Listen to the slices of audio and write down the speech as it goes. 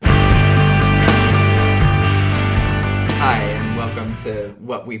to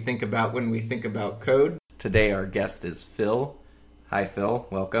what we think about when we think about code. Today our guest is Phil. Hi Phil,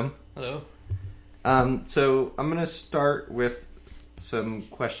 welcome. Hello. So I'm going to start with some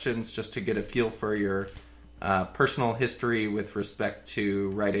questions just to get a feel for your personal history with respect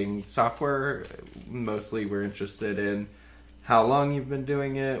to writing software. Mostly we're interested in how long you've been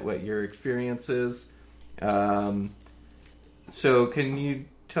doing it, what your experience is. So can you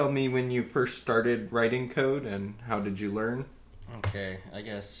tell me when you first started writing code and how did you learn? Okay, I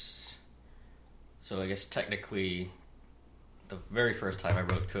guess technically the very first time I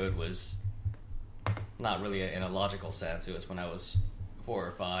wrote code was not really in a logical sense. It was when I was 4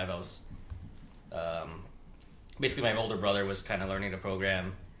 or 5. I was basically my older brother was kind of learning to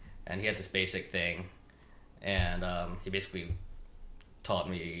program, and he had this basic thing, and he basically taught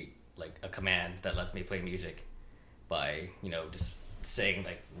me like a command that lets me play music by just saying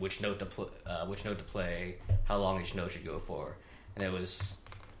like which note to play, how long each note should go for, and it was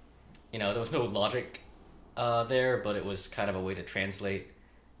there was no logic there, but it was kind of a way to translate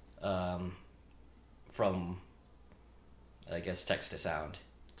from I guess text to sound.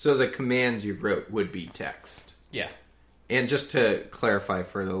 So the commands you wrote would be text. Yeah. And just to clarify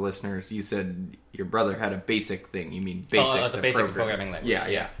for the listeners, you said your brother had a basic thing. You mean basic? The basic programming language.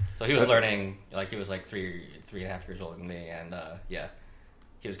 Yeah. So he was learning, like he was like 3.5 years older than me, and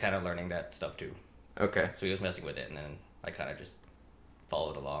he was kind of learning that stuff too. Okay. So he was messing with it, and then I kind of just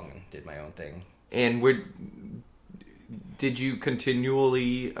followed along and did my own thing. And did you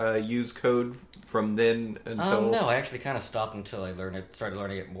continually use code from then until? No, I actually kind of stopped until I started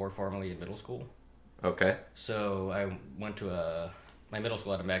learning it more formally in middle school. Okay. So I went to my middle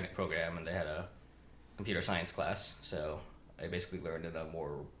school had a magnet program, and they had a computer science class. So I basically learned in a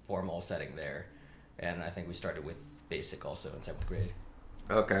more formal setting there, and I think we started with BASIC also in 7th grade.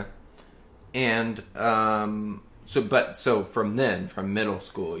 Okay. And so from middle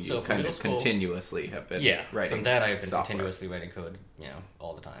school, you kind of continuously have been writing. From that I've been software. continuously writing code,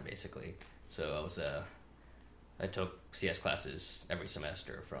 all the time basically. So I took CS classes every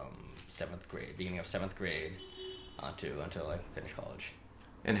semester from 7th grade, beginning of 7th grade, until I finished college.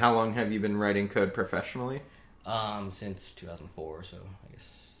 And how long have you been writing code professionally? Since 2004, so I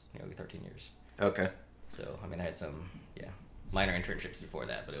guess nearly 13 years. Okay. So I had some minor internships before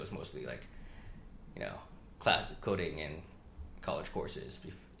that, but it was mostly like coding in college courses,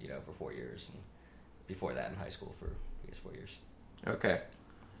 for 4 years, and before that in high school for I guess 4 years. Okay.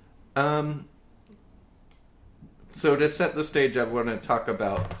 So to set the stage, I want to talk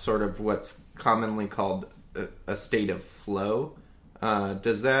about sort of what's commonly called a state of flow.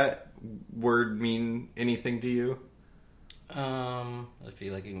 Does that word mean anything to you? I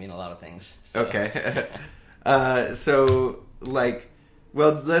feel like it can mean a lot of things. So. Okay.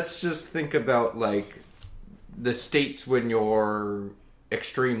 Let's just think about the states when you're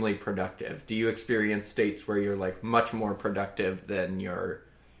extremely productive. Do you experience states where you're much more productive than your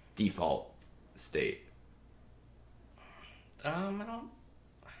default state? I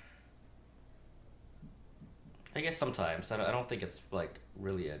guess sometimes. I don't think it's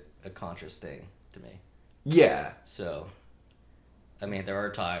really a conscious thing to me. Yeah. So, there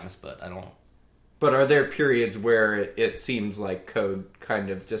are times, but I don't. But are there periods where it seems like code kind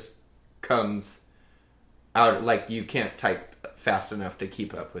of just comes out, you can't type fast enough to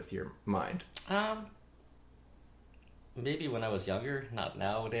keep up with your mind? Maybe when I was younger, not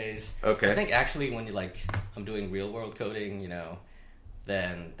nowadays. Okay. I think actually when I'm doing real world coding,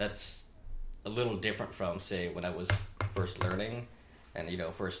 then that's a little different from, say, when I was first learning and,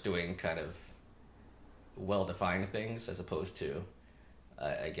 first doing kind of well-defined things as opposed to,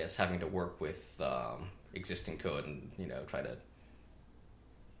 I guess, having to work with existing code and, try to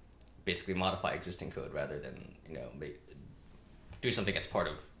basically modify existing code rather than, do something as part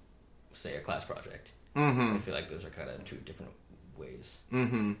of, say, a class project. Mm-hmm. I feel like those are kind of two different ways.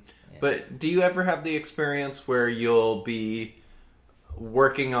 Mm-hmm. Yeah. But do you ever have the experience where you'll be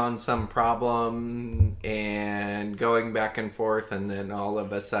working on some problem and going back and forth, and then all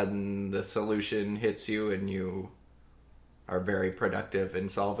of a sudden the solution hits you and you are very productive in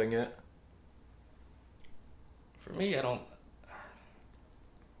solving it? For me, I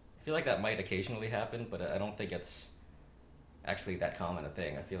feel like that might occasionally happen, but I don't think it's actually that common a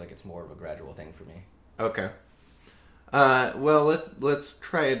thing. I feel like it's more of a gradual thing for me. Okay. Let's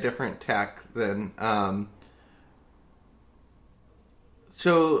try a different tack then.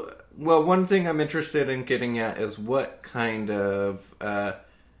 One thing I'm interested in getting at is what kind of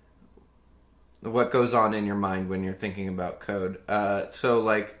what goes on in your mind when you're thinking about code.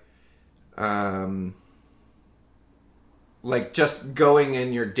 Just going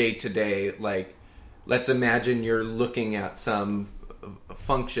in your day to day. Let's imagine you're looking at some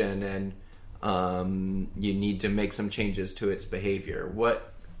function and you need to make some changes to its behavior.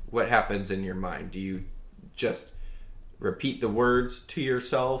 What happens in your mind? Do you just repeat the words to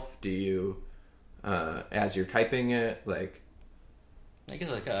yourself? Do you, as you're typing it, like? I guess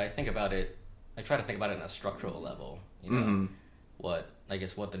I think about it. I try to think about it on a structural level. You know, what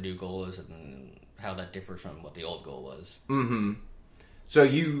the new goal is and how that differs from what the old goal was. Mm-hmm. So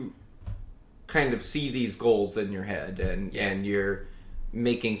you kind of see these goals in your head, and you're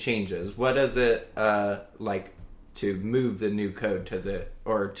making changes. What is it like to move the new code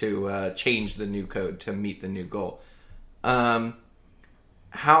to change the new code to meet the new goal? How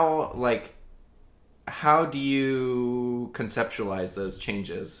do you conceptualize those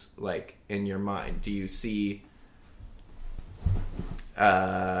changes, like, in your mind? Do you see,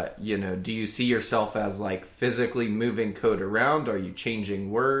 do you see yourself as, like, physically moving code around? Are you changing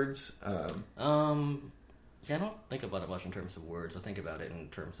words? Yeah, I don't think about it much in terms of words. I think about it in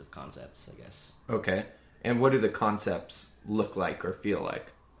terms of concepts, I guess. Okay. And what do the concepts look like or feel like?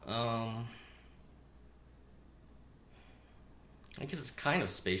 I guess it's kind of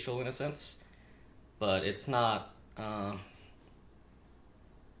spatial in a sense, but it's not. I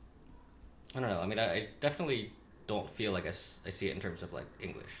don't know. I mean, I definitely don't feel like I see it in terms of, like,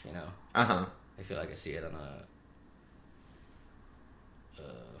 English. You know. Uh-huh. I feel like I see it on a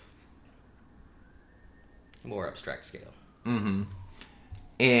more abstract scale. Mm-hmm.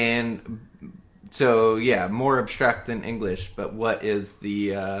 And so, yeah, more abstract than English. But what is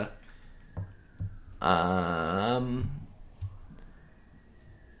the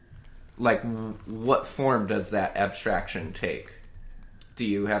like, what form does that abstraction take? Do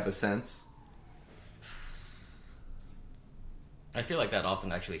you have a sense? I feel like that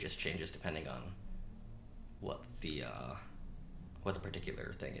often actually just changes depending on what the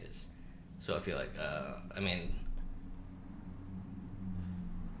particular thing is. So I feel like,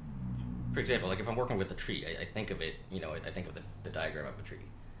 for example, like if I'm working with a tree, I think of it, I think of the diagram of a tree.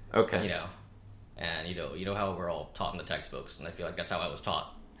 Okay. And you know how we're all taught in the textbooks, and I feel like that's how I was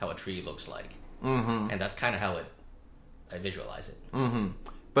taught how a tree looks like. Mm-hmm. And that's kind of how I visualize it. Mm-hmm.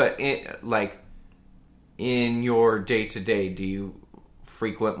 But in your day-to-day, do you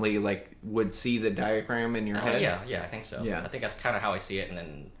frequently, like, would see the diagram in your head? Yeah, I think so. Yeah. I think that's kind of how I see it, and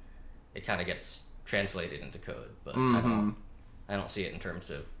then it kind of gets translated into code. But I don't see it in terms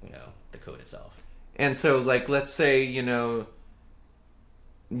of, the code itself. And so, like, let's say, you're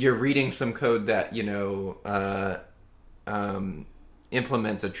reading some code that,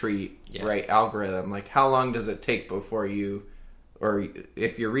 implements a tree, right, algorithm. Like, how long does it take before you, or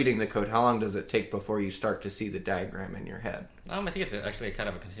if you're reading the code, how long does it take before you start to see the diagram in your head? I think it's actually kind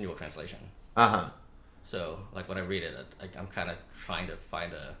of a continual translation. Uh-huh. So, like, when I read it, I'm kind of trying to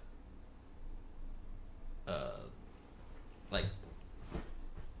find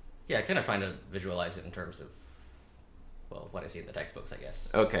trying to visualize it in terms of, well, what I see in the textbooks, I guess.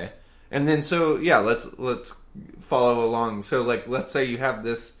 Okay. And then, so, yeah, let's follow along. So, like, let's say you have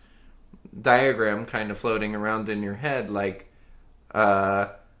this diagram kind of floating around in your head, like,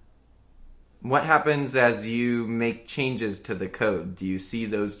 what happens as you make changes to the code? Do you see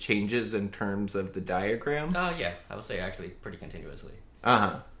those changes in terms of the diagram? Yeah, I would say actually pretty continuously.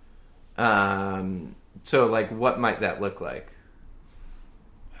 Uh-huh. So, like, what might that look like?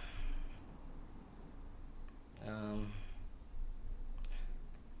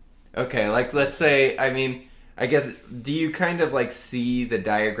 Okay, like, let's say, I guess, do you kind of, like, see the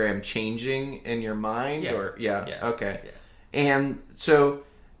diagram changing in your mind? Yeah. Or, yeah. Okay. Yeah. And so,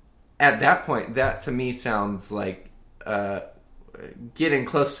 at that point, that to me sounds like getting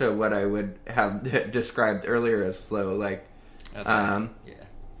close to what I would have described earlier as flow. Like, Okay. Yeah.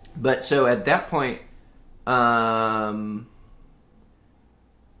 But so at that point,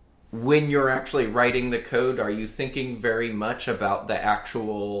 when you're actually writing the code, are you thinking very much about the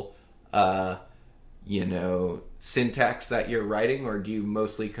actual, syntax that you're writing, or do you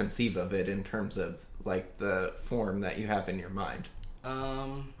mostly conceive of it in terms of, like, the form that you have in your mind?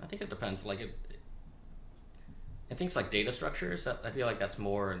 I think it depends. Like, in things like data structures, I feel like that's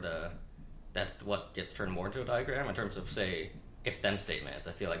what gets turned more into a diagram. In terms of, say, if-then statements,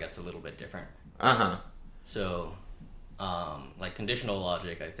 I feel like that's a little bit different. Uh-huh. So, like conditional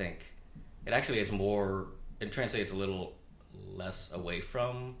logic, I think it actually is more. It translates a little less away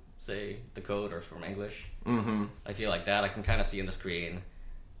from, say, the code or from English. Mm-hmm. I feel like that I can kind of see in the screen,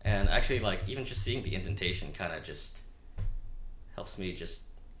 and actually, like, even just seeing the indentation kind of just helps me just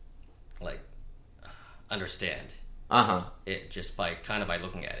like understand. Uh-huh. It just by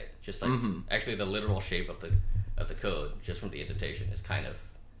looking at it, just like actually the literal shape of the code just from the indentation is kind of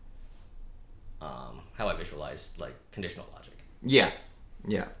how I visualize, like, conditional logic. Yeah.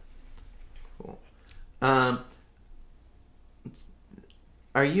 Yeah. Cool.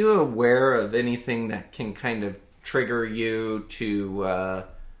 Are you aware of anything that can kind of trigger you to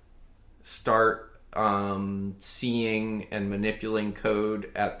start seeing and manipulating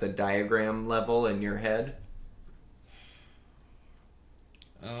code at the diagram level in your head?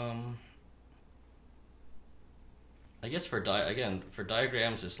 I guess for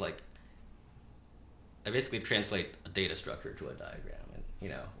diagrams, it's like I basically translate a data structure to a diagram, and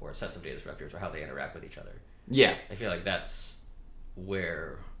or a sets of data structures or how they interact with each other. Yeah. I feel like that's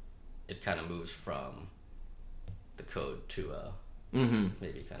where it kind of moves from the code to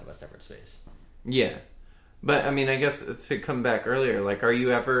maybe kind of a separate space. Yeah. But, I mean, I guess to come back earlier, like, are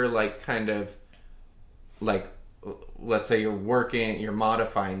you ever, like, kind of, like, let's say you're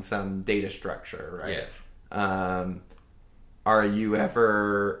modifying some data structure, right? Yeah. Are you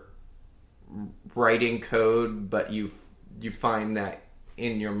ever writing code, but you find that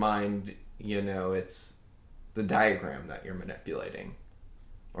in your mind, it's the diagram that you're manipulating?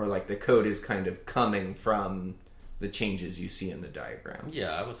 Or, like, the code is kind of coming from the changes you see in the diagram?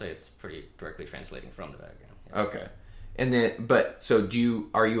 Yeah, I would say it's pretty directly translating from the diagram. Yeah. Okay. And then, so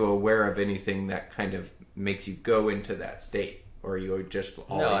are you aware of anything that kind of makes you go into that state? Or are you just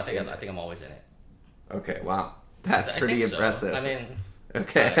always No, I think I'm always in it. Okay, wow. That's pretty impressive. So. I mean,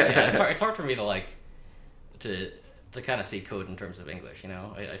 okay. Yeah, it's hard for me to kind of see code in terms of English,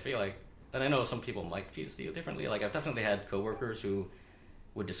 I feel like, and I know some people might see it differently. Like, I've definitely had coworkers who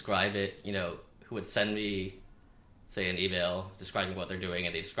would describe it, who would send me, say, an email describing what they're doing,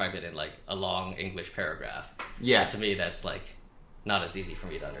 and they describe it in, like, a long English paragraph. Yeah. And to me, that's, like, not as easy for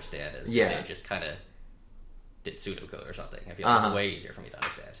me to understand as yeah. they just kind of did pseudocode or something. I feel like it's way easier for me to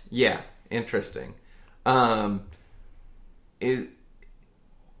understand. Yeah, interesting.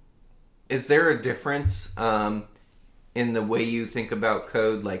 Is there a difference in the way you think about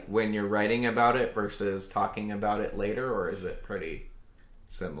code, like when you're writing about it versus talking about it later, or is it pretty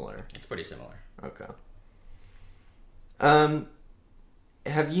similar? It's pretty similar. Okay.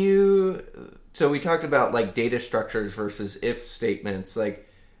 So we talked about like data structures versus if statements. Like,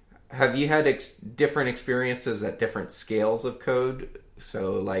 have you had different experiences at different scales of code?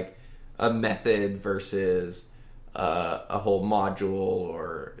 So like a method versus a whole module,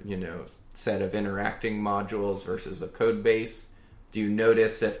 or set of interacting modules versus a code base. Do you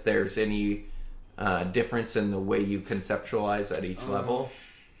notice if there's any difference in the way you conceptualize at each level?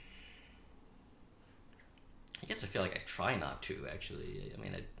 I guess I feel like I try not to, actually. I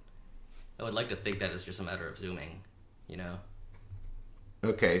mean, I would like to think that it's just a matter of zooming,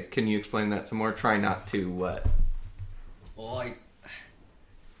 Okay, can you explain that some more? Try not to what? Well,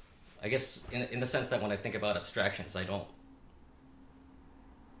 I guess in the sense that when I think about abstractions, I don't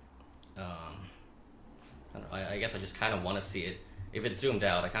know, I guess I just kind of want to see it. If it's zoomed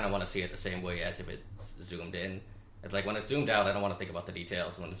out, I kind of want to see it the same way as if it's zoomed in. It's like when it's zoomed out, I don't want to think about the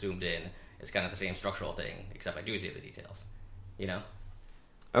details. When it's zoomed in, it's kind of the same structural thing, except I do see the details.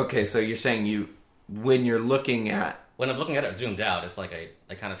 Okay, so you're saying when you're looking at... When I'm looking at it zoomed out, it's like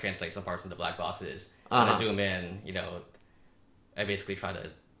I kind of translate some parts into black boxes. When I zoom in, I basically try to,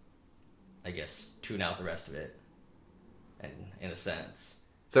 I guess, tune out the rest of it, and in a sense.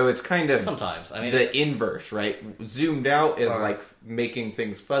 So it's kind of sometimes. I mean, the inverse, right? Zoomed out is like making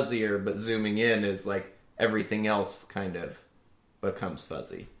things fuzzier, but zooming in is like everything else kind of becomes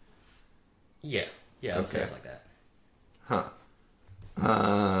fuzzy. Yeah, I would say it's like that. Huh.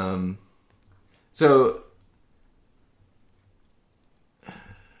 So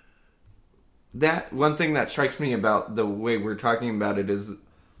that one thing that strikes me about the way we're talking about it is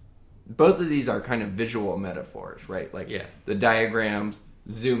both of these are kind of visual metaphors, right? Like the diagrams,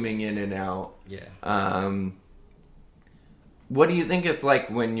 zooming in and out. Yeah. What do you think it's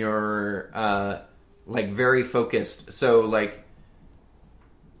like when you're like very focused? So like,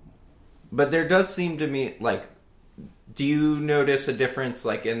 but there does seem to me like, do you notice a difference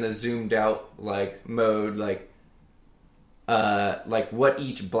like in the zoomed out like mode, like what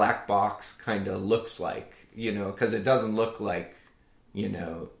each black box kind of looks like, because it doesn't look like,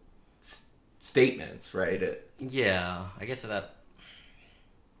 statements, right? Yeah, I guess that.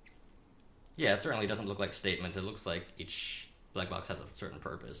 Yeah, it certainly doesn't look like statements. It looks like each black box has a certain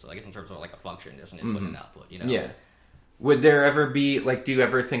purpose. So I guess in terms of like a function, there's an input and output. Yeah. Would there ever be like? Do you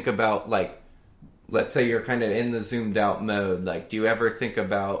ever think about like? Let's say you're kind of in the zoomed out mode. Like, do you ever think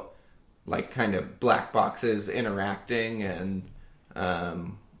about like kind of black boxes interacting and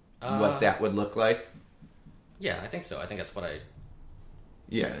what that would look like? Yeah, I think so. I think that's what I.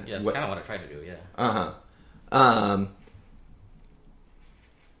 Yeah. Yeah, that's kind of what I try to do. Yeah.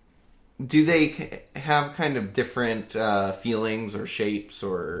 Do they have kind of different feelings or shapes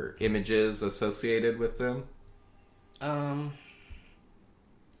or images associated with them? Not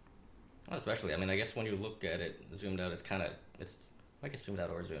especially. I mean, I guess when you look at it zoomed out, it's I guess zoomed out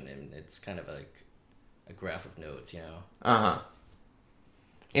or zoomed in. It's kind of like a graph of nodes, you know.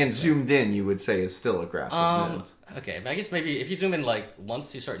 And zoomed in, you would say, is still a graph of nodes. Okay, but I guess maybe if you zoom in, like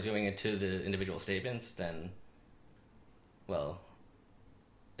once you start zooming into the individual statements, then, well,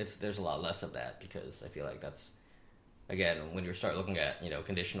 there's a lot less of that, because I feel like that's, again, when you start looking at,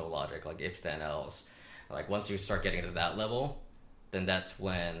 conditional logic like ifs then else, like once you start getting to that level, then that's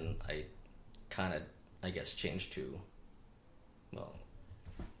when I kind of, I guess, change to, well,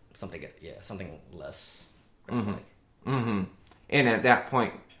 something less. And at that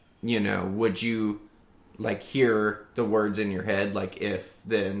point, would you like hear the words in your head, like if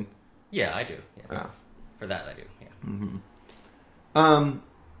then? Yeah, I do. Yeah. For that, I do. Yeah.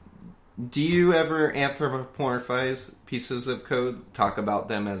 Do you ever anthropomorphize pieces of code? Talk about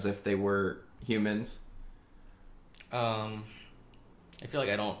them as if they were humans? I feel like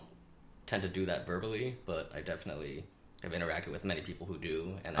I don't tend to do that verbally, but I definitely have interacted with many people who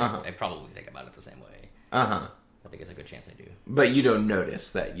do, and I probably think about it the same way. I think it's a good chance I do. But you don't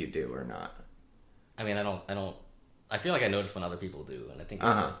notice that you do or not? I mean, I don't. I feel like I notice when other people do, and I think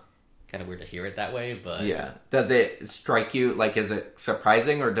it's kind of weird to hear it that way, but... Yeah. Does it strike you, like, is it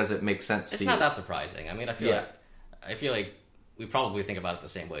surprising, or does it make sense to you? It's not that surprising. I mean, I feel like we probably think about it the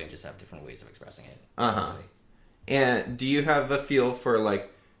same way and just have different ways of expressing it. Honestly. And do you have a feel for,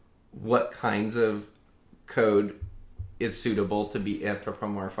 like, what kinds of code is suitable to be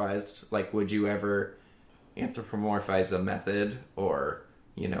anthropomorphized? Like, would you ever anthropomorphize a method, or,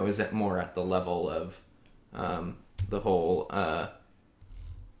 is it more at the level of the whole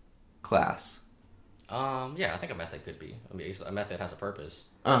class? Yeah, I think a method could be. I mean, a method has a purpose.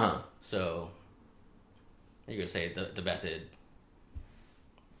 So you could say the method,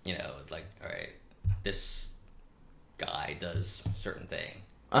 like, all right, this guy does certain thing,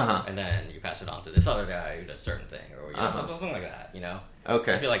 and then you pass it on to this other guy who does certain thing, or something like that.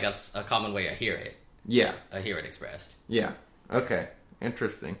 Okay. I feel like that's a common way I hear it. Yeah, I hear it expressed. Yeah. Okay.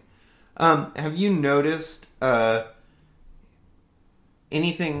 Interesting. Have you noticed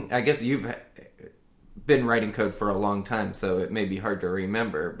anything? I guess you've been writing code for a long time, so it may be hard to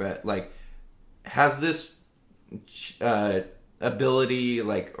remember. But like, has this ability,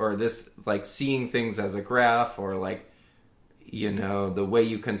 like, or this, like, seeing things as a graph, or like, the way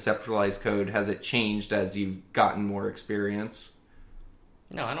you conceptualize code, has it changed as you've gotten more experience?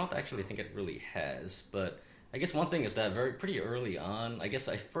 No, I don't actually think it really has. But I guess one thing is that pretty early on, I guess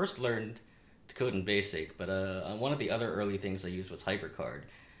I first learned to code in BASIC, but one of the other early things I used was HyperCard,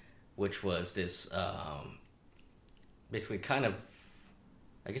 which was this basically kind of,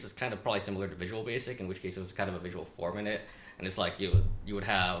 I guess it's kind of probably similar to Visual Basic, in which case it was kind of a visual form in it, and it's like you would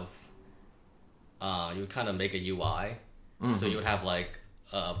have you would kind of make a UI, so you would have like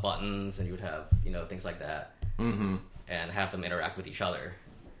buttons, and you would have things like that, and have them interact with each other.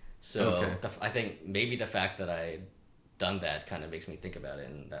 So I think maybe the fact that I'd done that kind of makes me think about it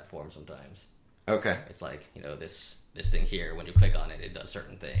in that form sometimes. Okay. It's like, this thing here, when you click on it, it does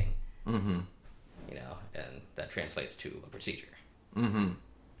certain thing. And that translates to a procedure.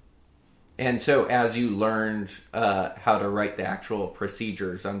 And so as you learned how to write the actual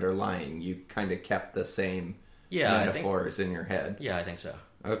procedures underlying, you kind of kept the same metaphors in your head? Yeah, I think so.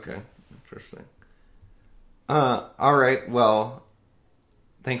 Okay. Interesting. All right. Well,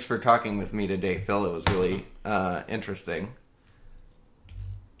 thanks for talking with me today, Phil. It was really interesting.